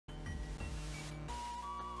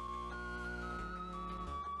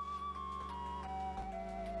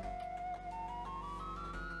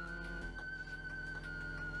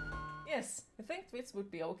Yes, I think Twitch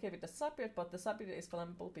would be okay with the subject, but the subject is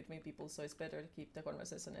flammable between people, so it's better to keep the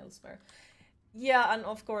conversation elsewhere. Yeah, and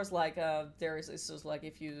of course, like, there is issues like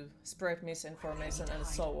if you spread misinformation and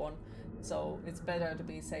so on. So it's better to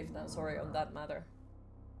be safe than sorry on that matter.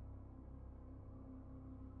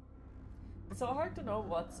 It's so hard to know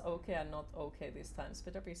what's okay and not okay these times.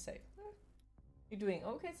 Better be safe. You're doing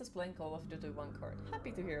okay, just playing Call of Duty 1 card.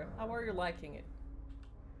 Happy to hear. How are you liking it?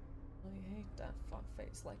 I hate that fuck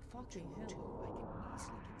face, like fucking hell. I can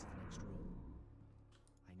easily get to the next room.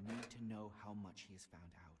 I need to know how much he has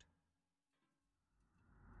found out.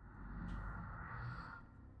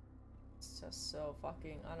 It's just so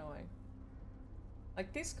fucking annoying.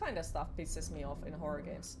 Like, this kind of stuff pisses me off in horror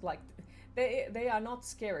games. Like, they are not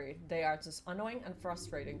scary, they are just annoying and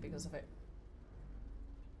frustrating because of it.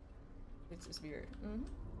 It's just weird.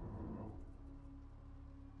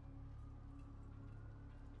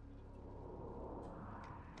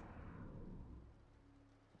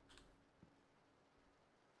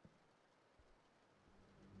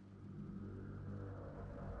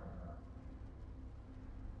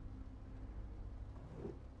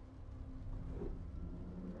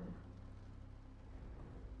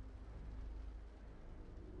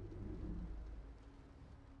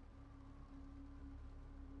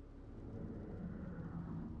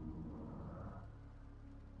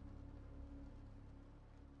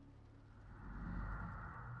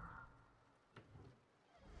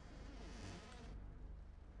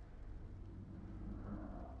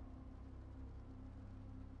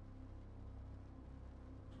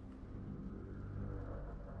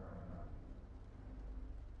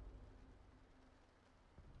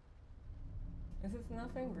 This is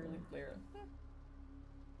nothing really clear.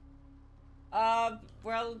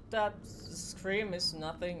 Well, that scream is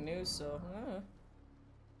nothing new, so...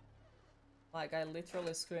 Like, I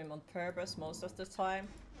literally scream on purpose most of the time.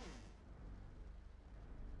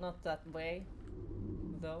 Not that way,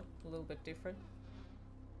 though. A little bit different.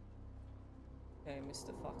 Okay,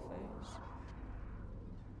 Mr. Fuckface.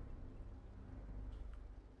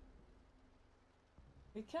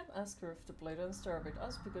 We can't ask her to play Don't Starve with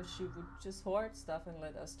us because she would just hoard stuff and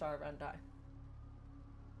let us starve and die.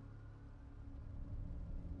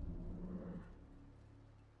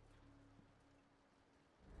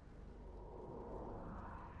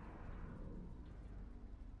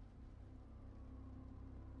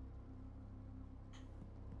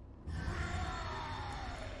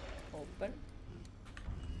 Open.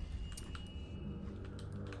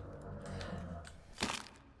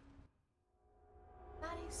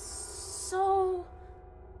 That is so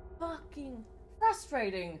fucking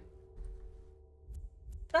frustrating.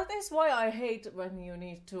 That is why I hate when you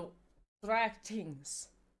need to track things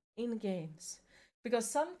in games. Because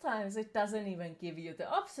sometimes it doesn't even give you the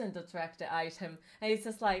option to track the item. And it's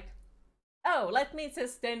just like, oh, let me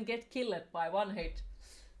just then get killed by one hit.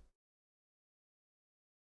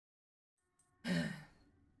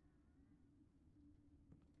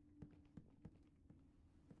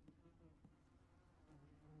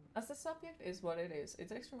 As the subject is what it is,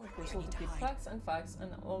 it's extremely crucial to keep facts and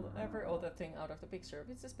every other thing out of the picture,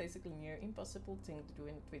 which is basically near impossible thing to do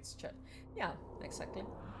in Twitch chat. Yeah, exactly.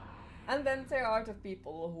 And then there are the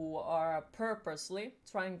people who are purposely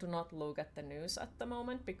trying to not look at the news at the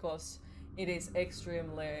moment because it is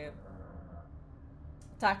extremely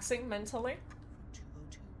taxing mentally. From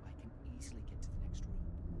 202, I can easily get to the next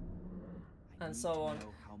room. And so on.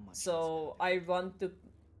 So I want to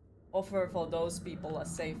offer for those people a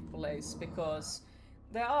safe place because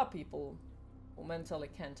there are people who mentally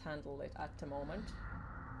can't handle it at the moment.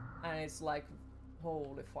 And it's like,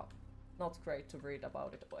 holy fuck. Not great to read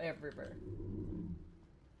about it everywhere.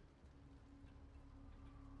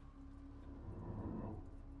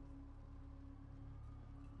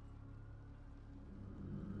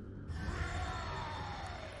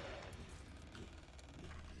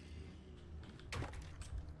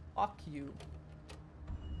 Fuck you.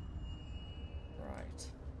 Right.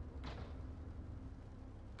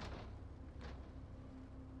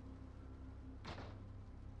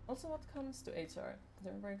 Also, what comes to HR?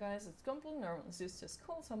 Remember, guys, it's completely normal. It's just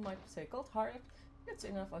cool. Some might say cold-hearted. It's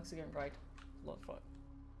enough oxygen, right? Lot for it.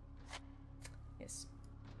 Yes.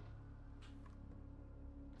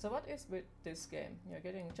 So what is with this game? You're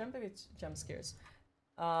getting jumpy with jump scares.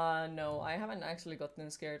 No, I haven't actually gotten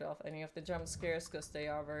scared of any of the jump scares because they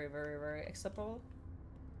are very, very, very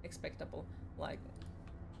expectable. Like,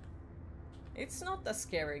 it's not a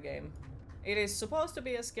scary game. It is supposed to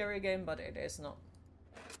be a scary game, but it is not.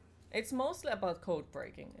 It's mostly about code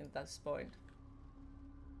breaking at this point.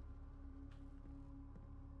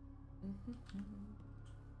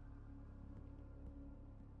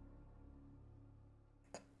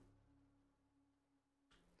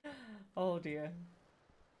 Oh dear.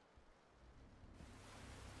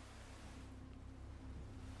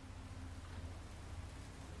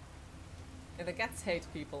 Yeah, the cats hate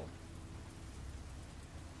people.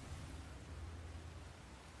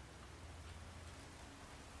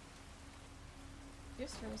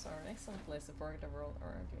 These rooms are an excellent place to forget the world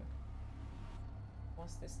around you.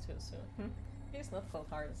 Was this too soon? He's not cold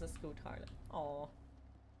hearted, just good hearted. Aww.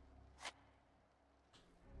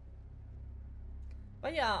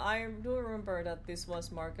 But yeah, I do remember that this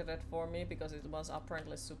was marketed for me because it was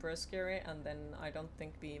apparently super scary, and then I don't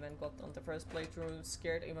think we even got on the first playthrough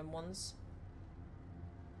scared even once.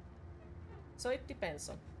 So it depends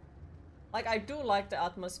on. Like, I do like the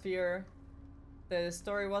atmosphere. The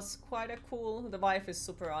story was quite a cool. The wife is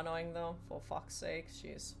super annoying though, for fuck's sake. She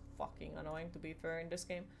is fucking annoying, to be fair, in this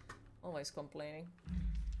game. Always complaining.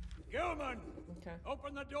 Gilman! Okay.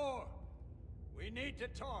 Open the door! We need to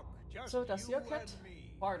talk. Just So does you your cat and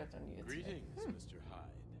me. farted on you? Greetings, Mr. Hyde.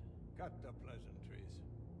 Cut the pleasantries.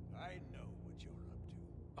 I know what you're up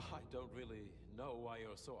to. I don't really know why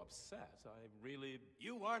you're so upset. I really...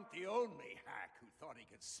 You aren't the only hack who thought he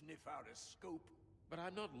could sniff out a scoop. But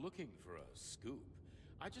I'm not looking for a scoop.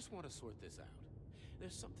 I just want to sort this out.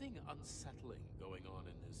 There's something unsettling going on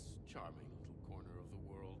in this charming little corner of the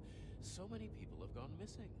world. So many people have gone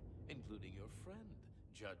missing, including your friend,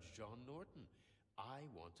 Judge John Norton. I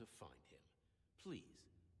want to find him. Please.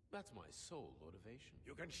 That's my sole motivation.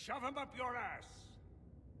 You can shove him up your ass.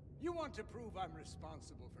 You want to prove I'm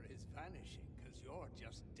responsible for his vanishing, because you're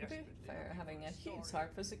just To be desperately fair, looking having for a huge story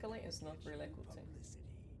heart physically is not really a good thing. publicity.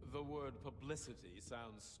 The word publicity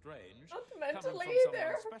sounds strange. Not Coming mentally from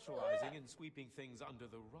either. someone specializing in sweeping things under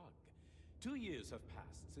the rug. 2 years have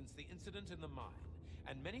passed since the incident in the mine,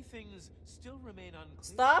 and many things still remain unclear.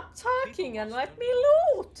 Stop talking People and lost let their me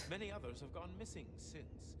lives. loot! Many others have gone missing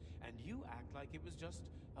since, and you act like it was just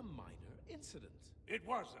a minor incident. It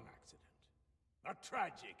was an accident. A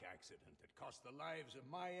tragic accident that cost the lives of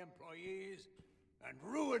my employees and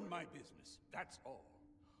ruined my business. That's all.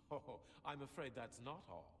 Oh, I'm afraid that's not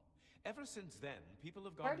all. Ever since then, people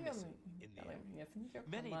have Why gone do you missing in the area. you think you're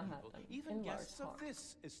Many from people, Manhattan, even in guests large of heart.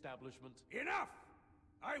 this establishment. Enough!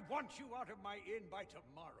 I want you out of my inn by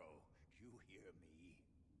tomorrow. You hear me?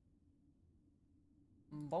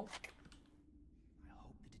 Bonk. I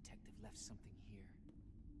hope the detective left something here.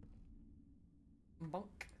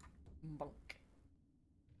 Bonk. Bonk.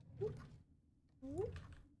 Whoop. Whoop.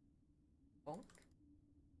 Bonk.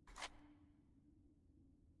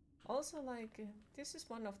 Also, like, this is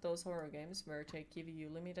one of those horror games where they give you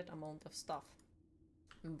limited amount of stuff.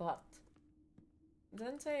 But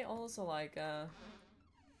then they also, like,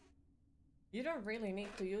 you don't really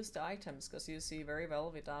need to use the items because you see very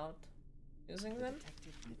well without using them.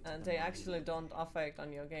 Detective nipped to And the they mine. actually don't affect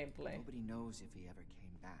on your gameplay. Nobody knows if he ever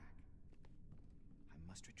came back. I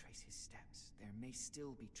must retrace his steps. There may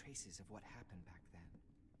still be traces of what happened back then.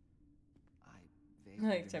 I vaguely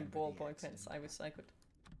Like 10 remember the ballpoint pens. accident. I wish I could.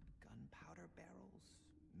 Gunpowder barrels?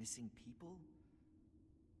 Missing people?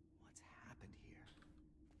 What's happened here?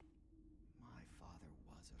 My father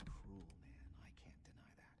was a cruel man, I can't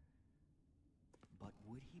deny that. But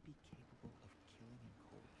would he be capable of killing in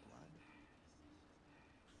cold blood?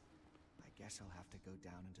 I guess I'll have to go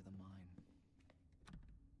down into the mine.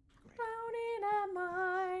 Great. Down in a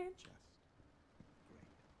mine. Just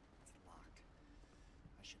great. It's locked.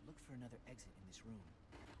 I should look for another exit in this room.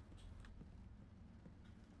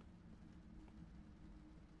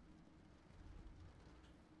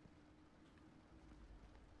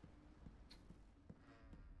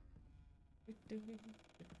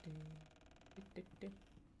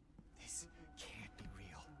 This can't be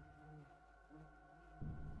real.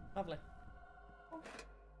 Lovely.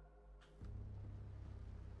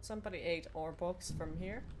 Somebody ate our box from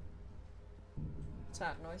here.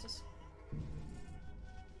 Sad noises.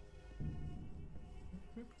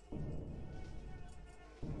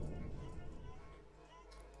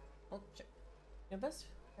 I'll check. Your best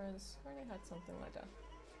friends already had something like that.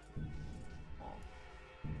 Oh.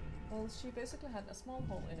 Well, she basically had a small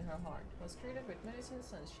hole in her heart, was treated with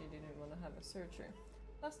medicines and she didn't want to have a surgery.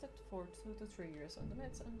 Lasted for 2 to 3 years on the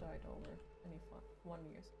meds and died over 1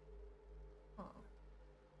 year. Huh.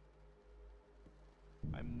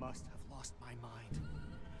 I must have lost my mind.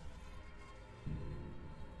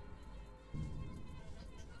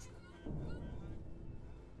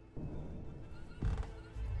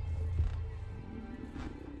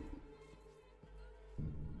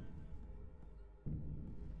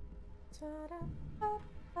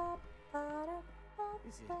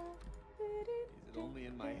 Is it only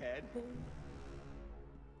in my head?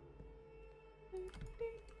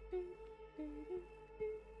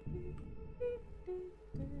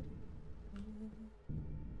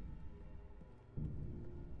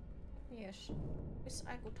 wish. Wish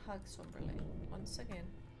I could hug Somberlane once again.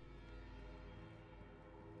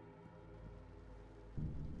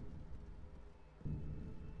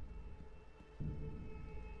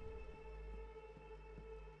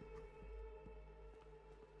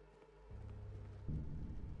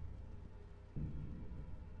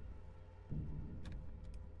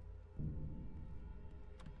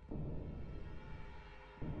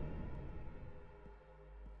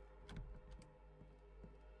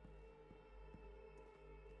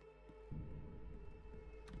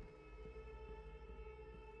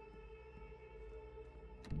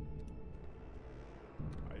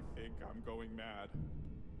 I'm going mad.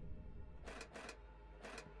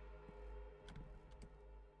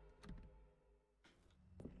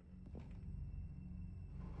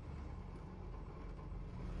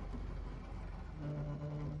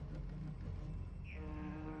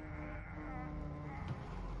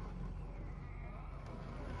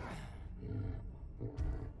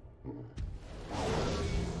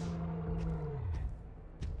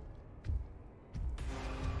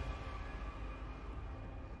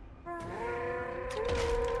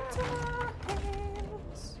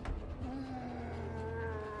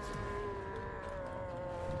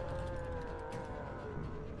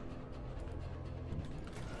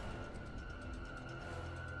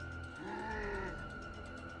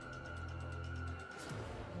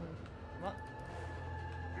 What?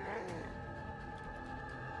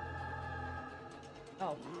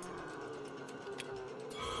 Oh.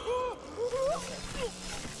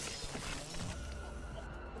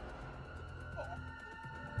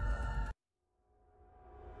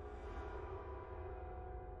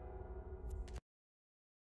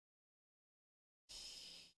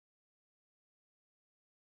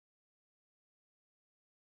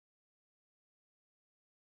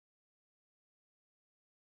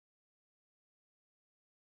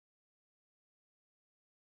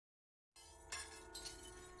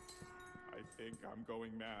 I think I'm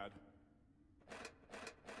going mad.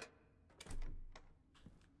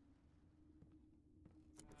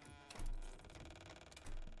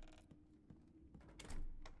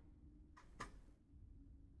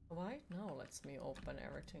 Why? Now lets me open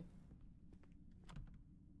everything.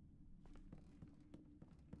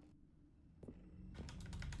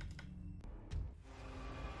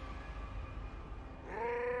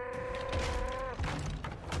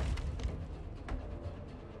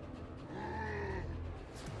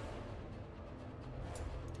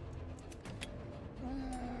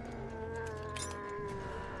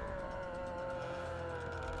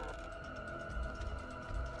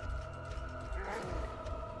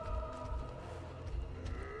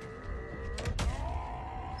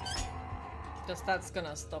 Because that's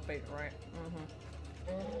gonna stop it, right?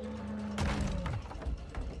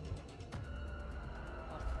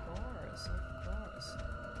 Of course, of course.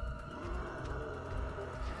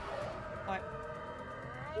 Bye.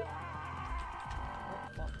 Oh,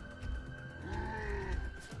 fuck.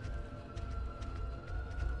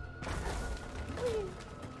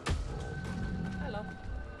 Hello.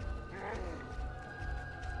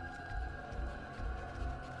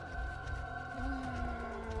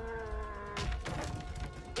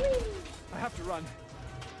 I have to run.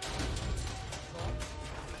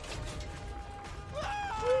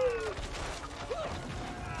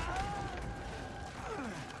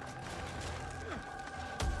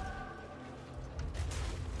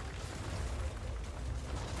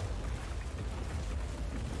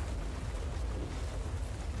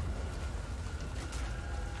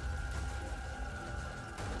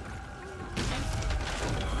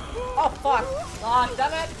 Oh fuck! Ah,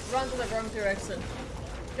 damn it! Run to the wrong direction.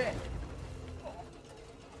 Shit.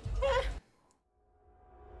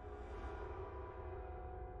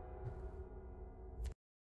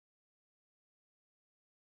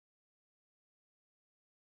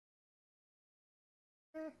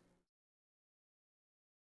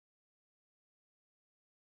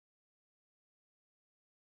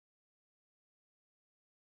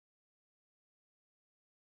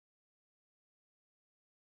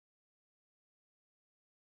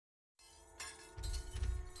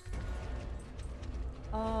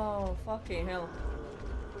 Oh, fucking hell.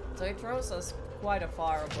 So it throws us quite a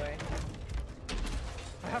far away.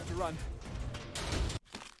 I have to run.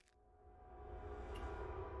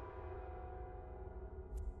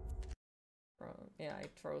 Yeah,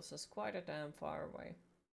 it throws us quite a damn far away.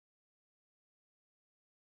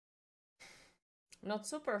 Not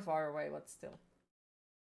super far away, but still.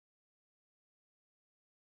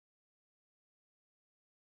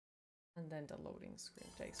 And then the loading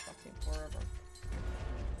screen takes fucking forever.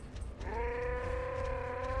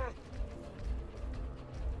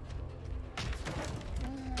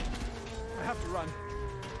 have to run.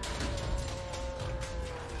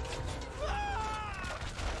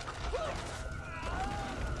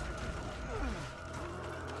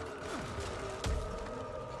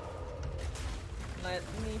 Let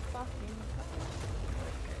me fucking...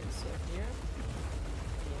 Okay, so here.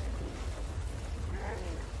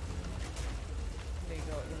 We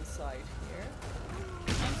go inside here.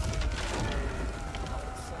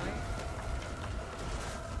 Outside.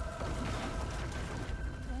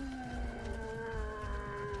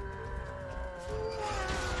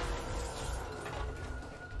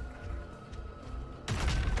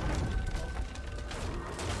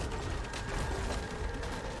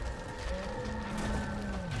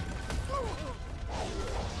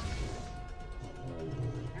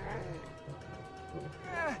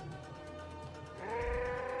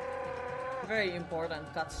 Very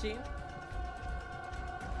important cutscene.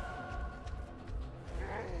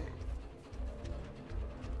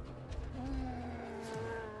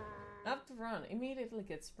 Have to run. Immediately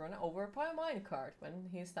gets run over by a minecart when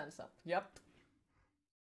he stands up. Yep.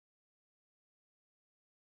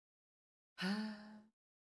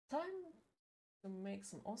 Time to make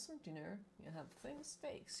some awesome dinner. You have thin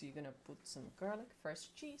steaks. You're gonna put some garlic, fresh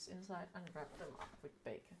cheese inside and wrap them up with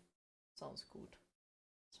bacon. Sounds good.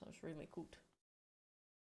 Sounds really good.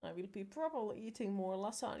 I will be probably eating more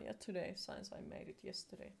lasagna today since I made it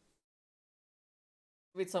yesterday.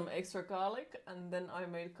 With some extra garlic, and then I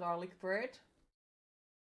made garlic bread.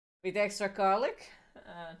 With extra garlic.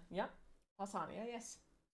 Yeah, lasagna, yes.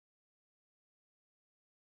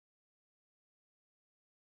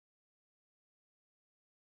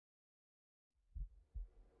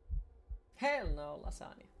 Hell no,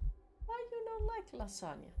 lasagna. Why you don't like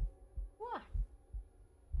lasagna? Why?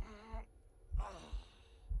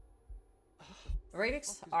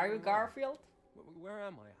 Radix, are you Garfield? Where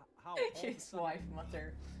am I? How? His wife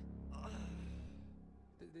muttered.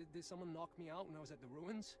 Did someone knock me out when I was at the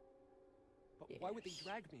ruins? But why would they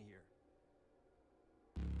drag me here?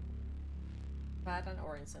 Fat and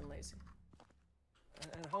orange and lazy.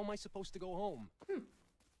 And how am I supposed to go home?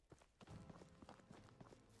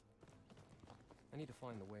 I need to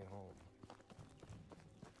find the way home.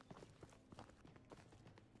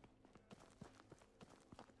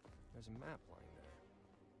 There's a map lying there.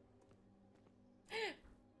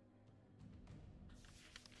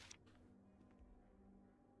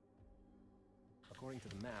 According to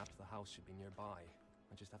the map, the house should be nearby.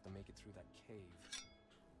 I just have to make it through that cave.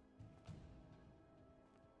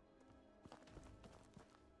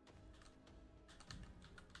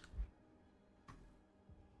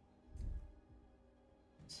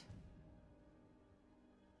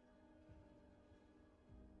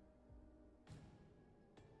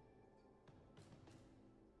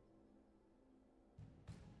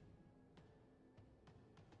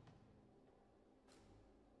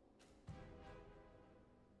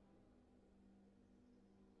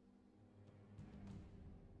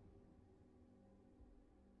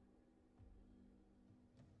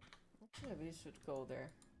 Yeah, we should go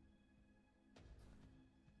there.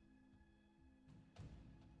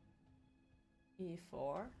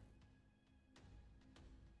 E4.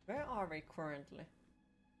 Where are we currently?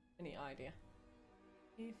 Any idea?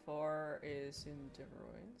 E4 is in the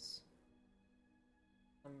ruins.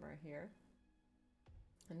 Somewhere here.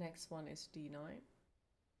 The next one is D9.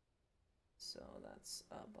 So that's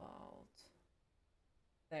about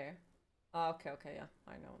there. Okay, yeah,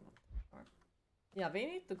 I know that. Yeah, we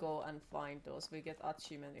need to go and find those. We get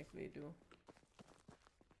achievement if we do.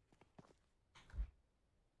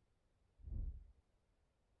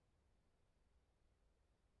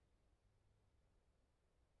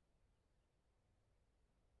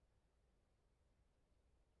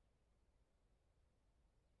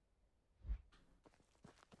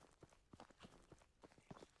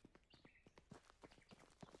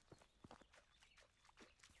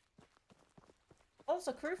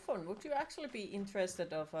 Also, Griffon, would you actually be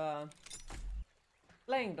interested of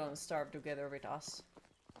playing Don't Starve together with us?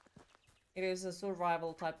 It is a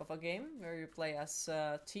survival type of a game where you play as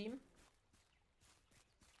a team.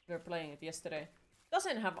 We were playing it yesterday.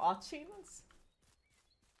 Doesn't have achievements.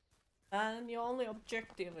 And your only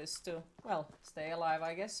objective is to, well, stay alive,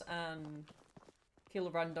 I guess, and kill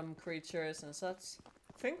random creatures and such.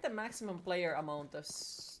 I think the maximum player amount of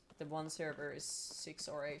the one server is 6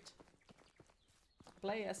 or 8.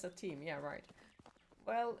 Play as a team, yeah, right.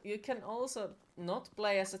 Well, you can also not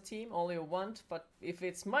play as a team all you want, but if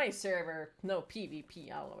it's my server, no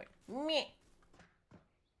PvP all the way. Meh!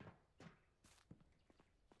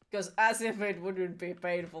 Because as if it wouldn't be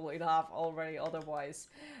painful enough already otherwise.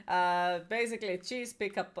 Basically, cheese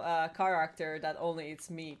pick up a character that only eats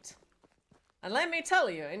meat. And let me tell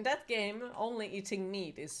you, in that game, only eating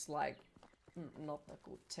meat is like not a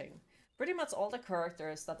good thing. Pretty much all the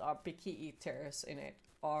characters that are picky eaters in it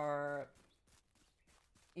are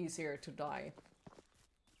easier to die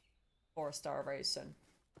for starvation.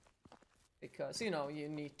 Because, you know, you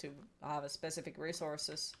need to have a specific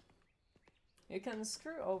resources. You can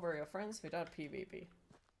screw over your friends without PvP.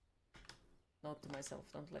 Note to myself,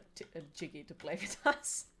 don't let Jiggy to play with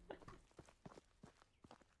us.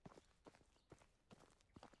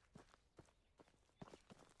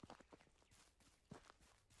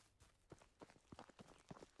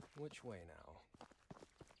 Which way now?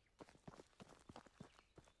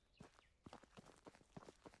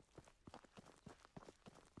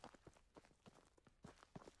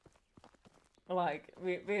 Like,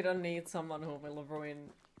 we don't need someone who will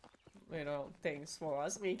ruin, you know, things for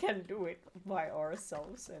us. We can do it by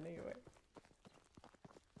ourselves anyway.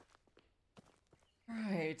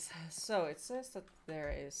 Right, so it says that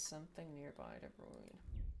there is something nearby the ruin.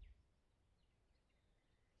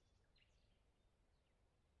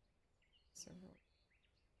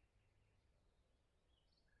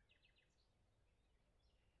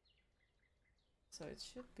 So it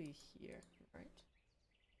should be here, right?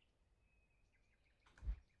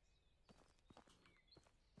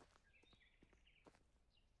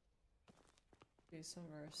 Be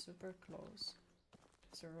somewhere super close.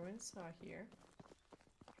 So ruins are here.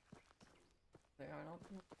 They are not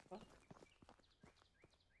in the fuck.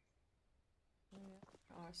 They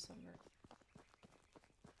are somewhere.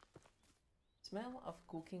 Smell of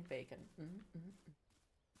cooking bacon.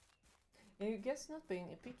 I guess not being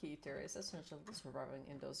a picky eater is essential to surviving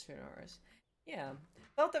in those genres. Yeah.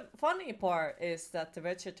 Well, the funny part is that the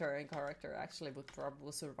vegetarian character actually would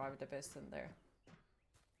probably survive the best in there.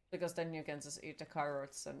 Because then you can just eat the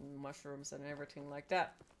carrots and mushrooms and everything like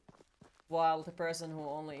that. While the person who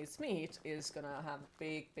only eats meat is gonna have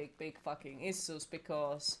big fucking issues,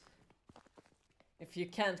 because if you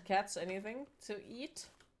can't catch anything to eat,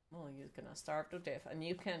 well, you're gonna starve to death, and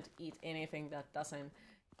you can't eat anything that doesn't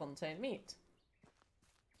contain meat.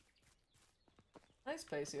 Nice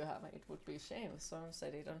place you have. It would be a shame if someone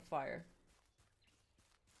set it on fire.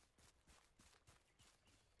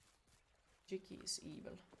 Jiki is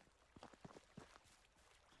evil.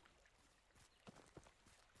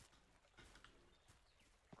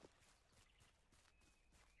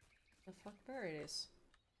 The fuck, there it is.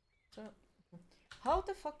 So, how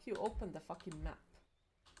the fuck you open the fucking map?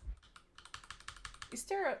 Is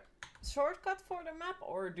there a shortcut for the map,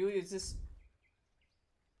 or do you just...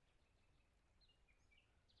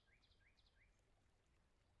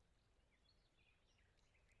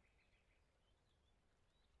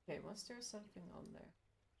 Okay, was there something on there?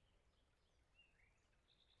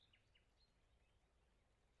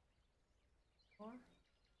 Or?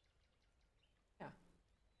 Yeah.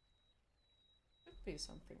 Should be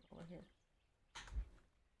something over here.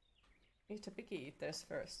 Need to picky eaters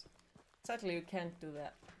first. Sadly, you can't do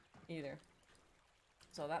that either.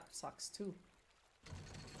 So that sucks too.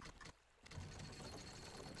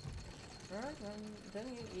 Right, then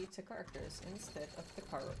you eat the characters instead of the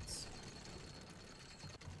carrots.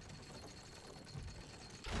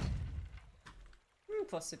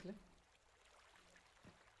 Possibly.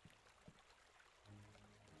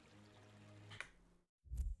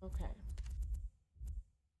 Okay.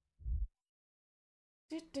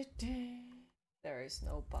 There is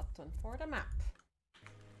no button for the map.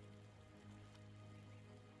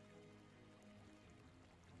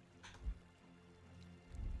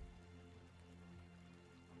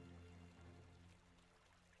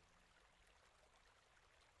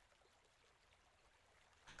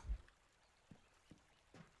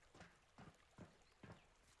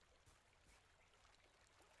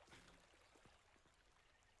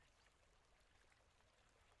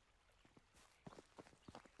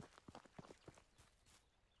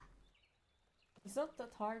 It's not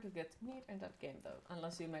that hard to get meat in that game though,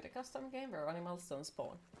 unless you made a custom game where animals don't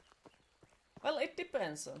spawn. Well, it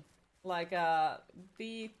depends. Like,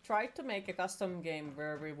 we tried to make a custom game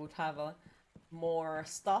where we would have more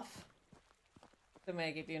stuff to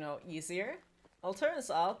make it, you know, easier. Well,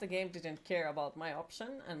 turns out the game didn't care about my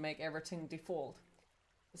option and make everything default.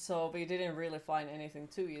 So we didn't really find anything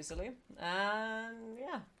too easily. And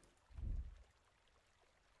yeah.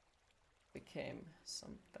 Became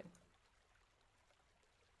something.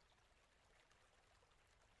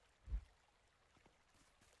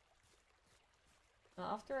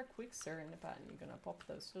 After a quick stir in the pan, you're gonna pop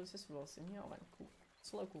those sauces rolls in the oven. Cool.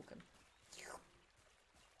 Slow cooking.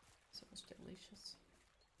 Sounds delicious.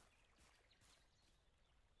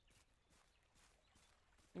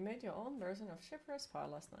 You made your own version of Shepherd's Pie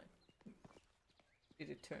last night. Did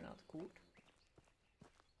it turn out good?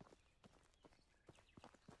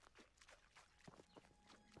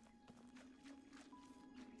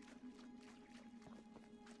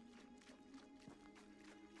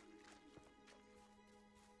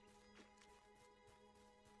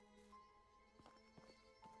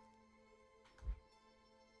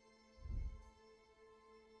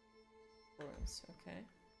 Ruins, okay.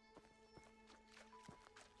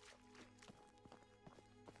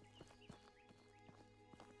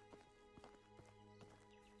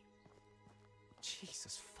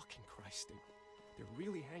 Jesus fucking Christ, they're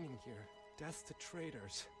really hanging here. Death to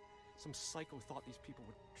traitors. Some psycho thought these people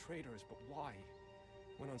were traitors, but why?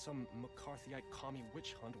 Went on some McCarthyite commie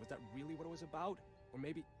witch hunt. Was that really what it was about? Or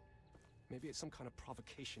maybe it's some kind of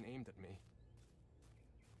provocation aimed at me.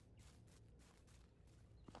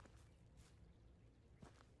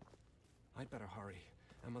 I'd better hurry.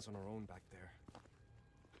 Emma's on her own back there.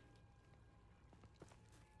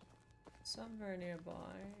 Somewhere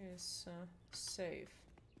nearby is safe.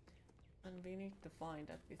 And we need to find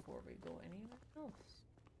that before we go anywhere else.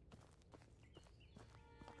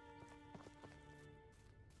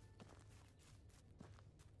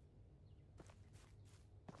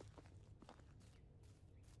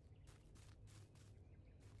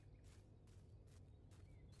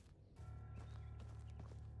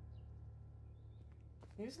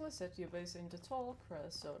 Usually set your base in the tall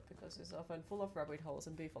grass zone because it's often full of rabbit holes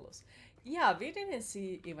and beefaloes. Yeah, we didn't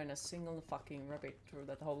see even a single fucking rabbit through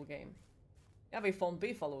that whole game. Yeah, we found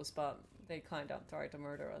beefaloes, but they kinda tried to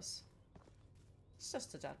murder us. It's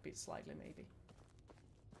just a tad bit slightly, maybe.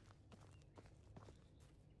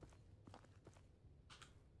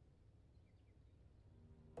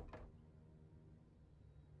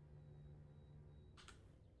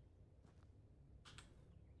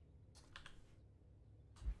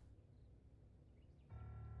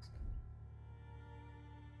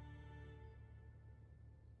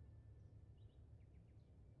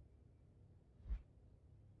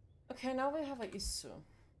 Okay, now we have an issue.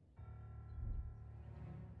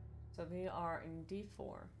 So we are in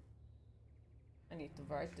D4. I need to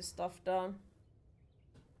write the stuff down.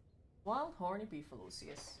 Wild horny beefaloes,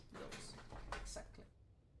 yes, those. Exactly.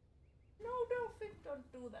 No, Delphic,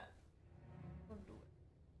 don't do that. Don't do it.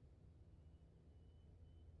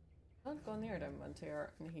 Don't go near them when they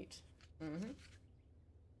are in heat.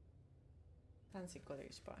 Fancy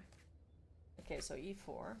cottage spy. Okay, so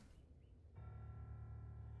E4.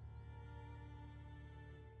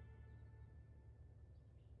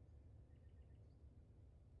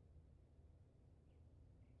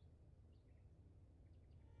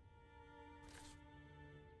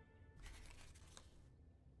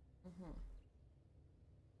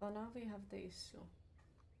 Well, now we have the issue.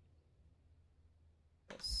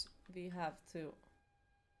 Yes, we have to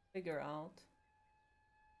figure out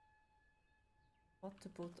what to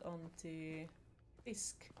put on the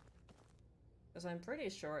disc. Because I'm pretty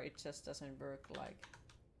sure it just doesn't work like...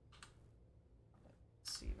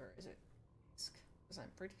 Let's see, where is it? Disc. Because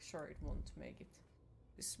I'm pretty sure it won't make it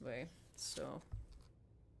this way. So...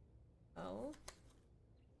 L...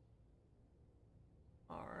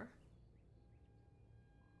 R...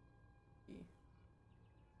 E...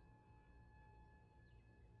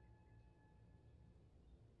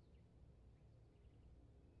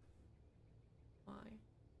 I...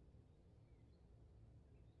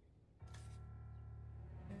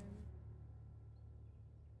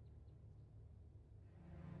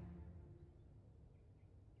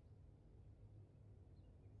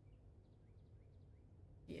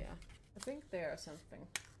 Yeah, I think there's something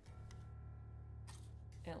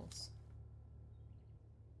else.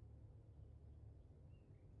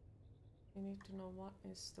 You need to know what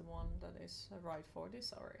is the one that is right for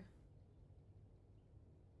this area.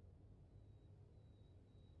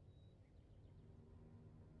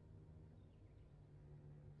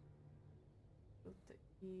 Put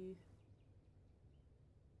the E.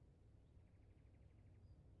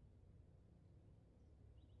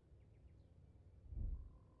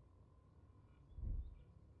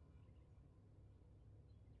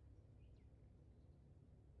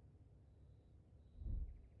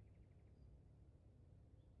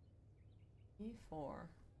 E4.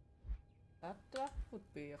 That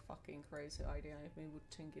would be a fucking crazy idea if we would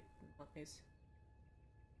think it is.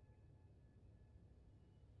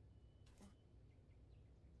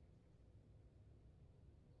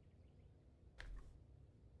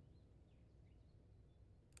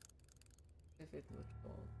 If it would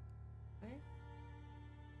go, okay?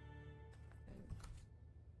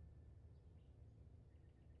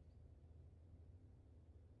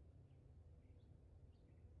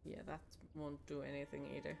 Yeah, that won't do anything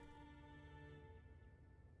either.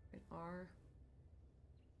 R.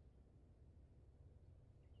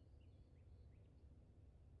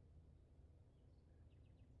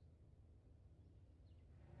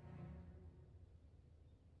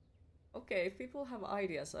 Okay, if people have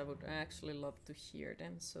ideas, I would actually love to hear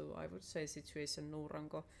them. So I would say situation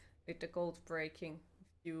Nuranko with the code breaking.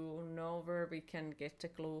 If you know where we can get a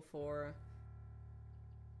clue for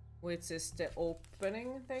which is the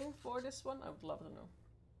opening thing for this one, I would love to know.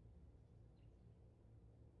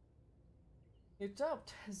 You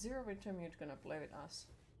doubt Zero Wintermute gonna play with us.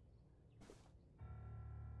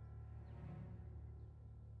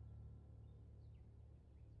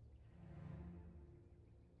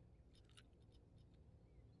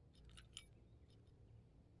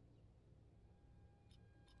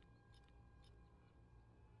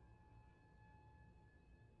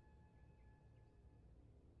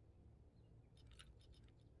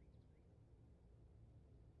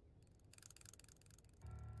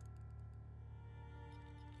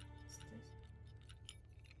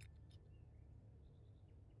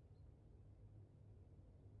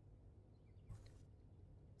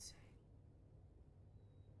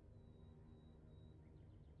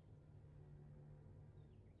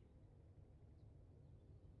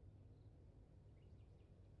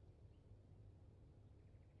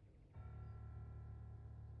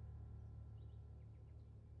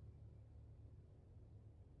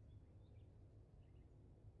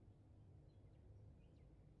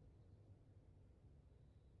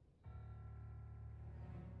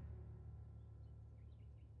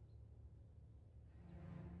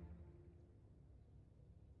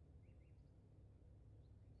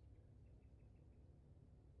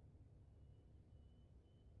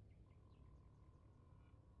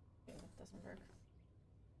 Okay, that doesn't work.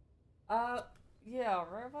 Yeah,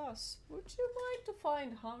 Revas, would you mind to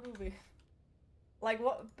find how do we... Like,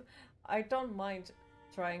 what... I don't mind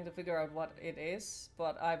trying to figure out what it is,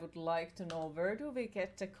 but I would like to know where do we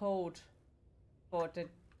get the code for the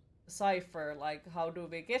cipher? Like, how do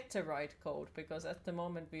we get the right code? Because at the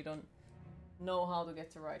moment we don't know how to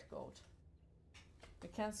get the right code. We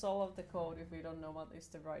can't solve the code if we don't know what is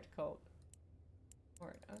the right code.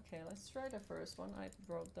 Alright, okay, let's try the first one I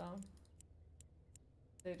wrote down.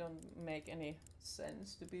 They don't make any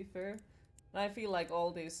sense, to be fair. And I feel like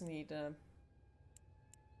all these need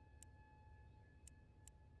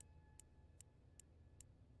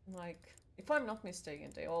like, if I'm not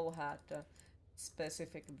mistaken, they all had a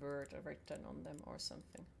specific word written on them or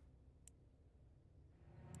something.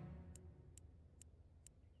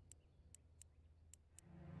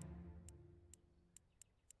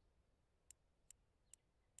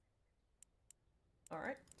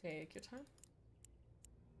 Alright, take your time.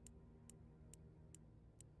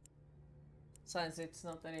 Since it's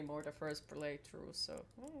not anymore the first playthrough, so...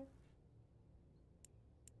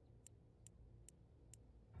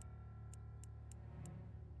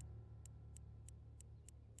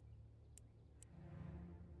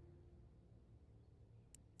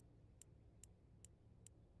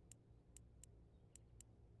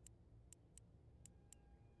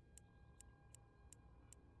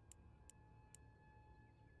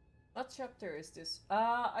 What chapter is this?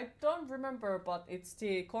 I don't remember, but it's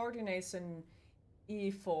the coordination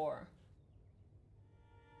E4.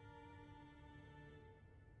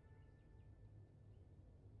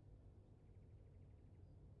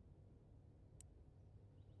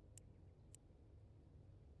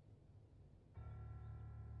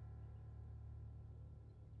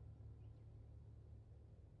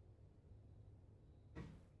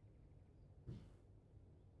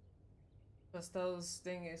 Because those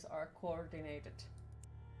things are coordinated.